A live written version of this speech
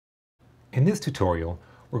In this tutorial,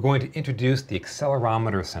 we're going to introduce the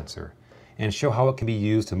accelerometer sensor and show how it can be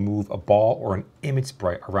used to move a ball or an image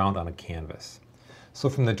sprite around on a canvas. So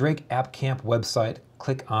from the Drake App Camp website,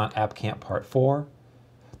 click on App Camp Part 4.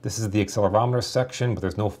 This is the accelerometer section, but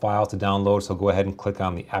there's no files to download, so go ahead and click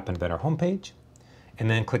on the App Inventor homepage, and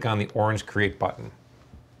then click on the orange Create button.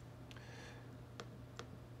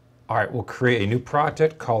 All right, we'll create a new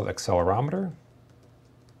project called Accelerometer.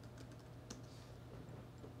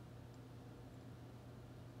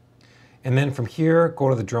 And then from here, go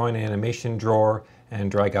to the Drawing and Animation drawer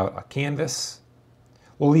and drag out a canvas.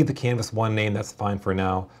 We'll leave the canvas one name, that's fine for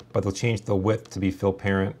now, but we'll change the width to be fill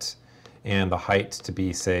parent and the height to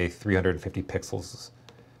be, say, 350 pixels.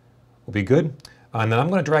 Will be good. And then I'm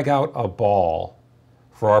going to drag out a ball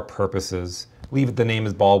for our purposes. Leave the name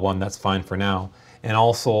as ball1, that's fine for now. And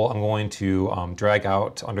also I'm going to drag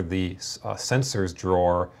out under the sensors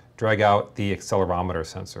drawer, drag out the accelerometer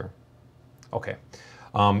sensor. Okay.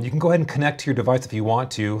 You can go ahead and connect to your device if you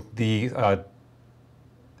want to. The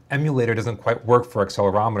emulator doesn't quite work for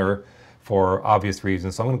accelerometer for obvious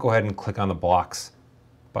reasons, so I'm going to go ahead and click on the blocks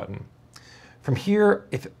button. From here,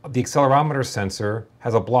 if the accelerometer sensor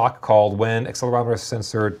has a block called when accelerometer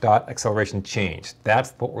sensor.acceleration change.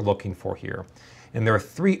 That's what we're looking for here. And there are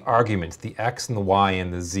three arguments, the x and the y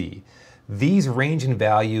and the z. These range in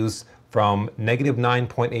values from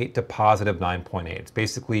 -9.8 to +9.8. It's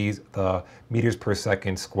basically the meters per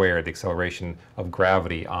second squared, the acceleration of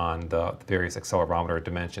gravity on the various accelerometer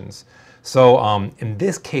dimensions. So in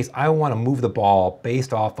this case, I want to move the ball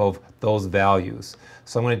based off of those values.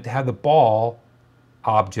 So I'm going to have the ball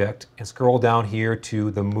object and scroll down here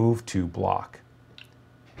to the Move To block.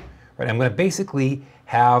 Right, I'm going to basically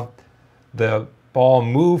have the ball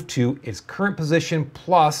move to its current position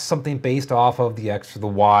plus something based off of the x or the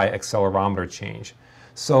y accelerometer change.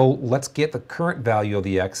 So let's get the current value of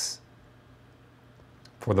the x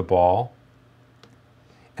for the ball.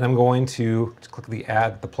 And I'm going to click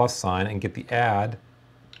the plus sign and get the add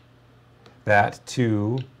that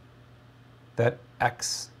to that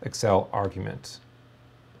x accel argument,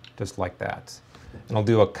 just like that. And I'll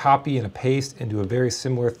do a copy and a paste and do a very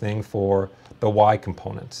similar thing for the y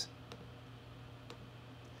component.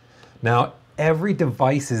 Now, every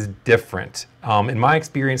device is different. In my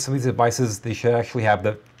experience, some of these devices, they should actually have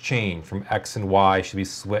the change from X and Y should be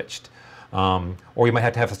switched. Or you might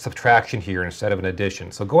have to have a subtraction here instead of an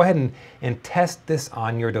addition. So go ahead and test this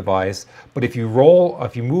on your device. But if you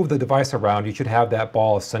move the device around, you should have that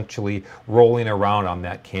ball essentially rolling around on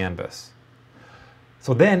that canvas.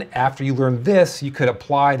 So then, after you learn this, you could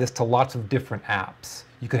apply this to lots of different apps.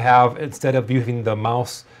 You could have, instead of using the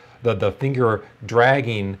mouse, the finger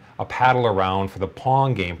dragging a paddle around for the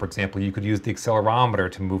Pong game, for example, you could use the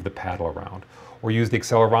accelerometer to move the paddle around, or use the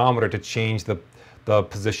accelerometer to change the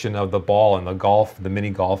position of the ball in the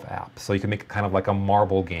mini golf app. So you can make it kind of like a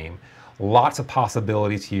marble game. Lots of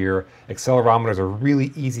possibilities here. Accelerometers are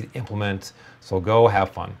really easy to implement, so go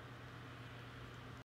have fun.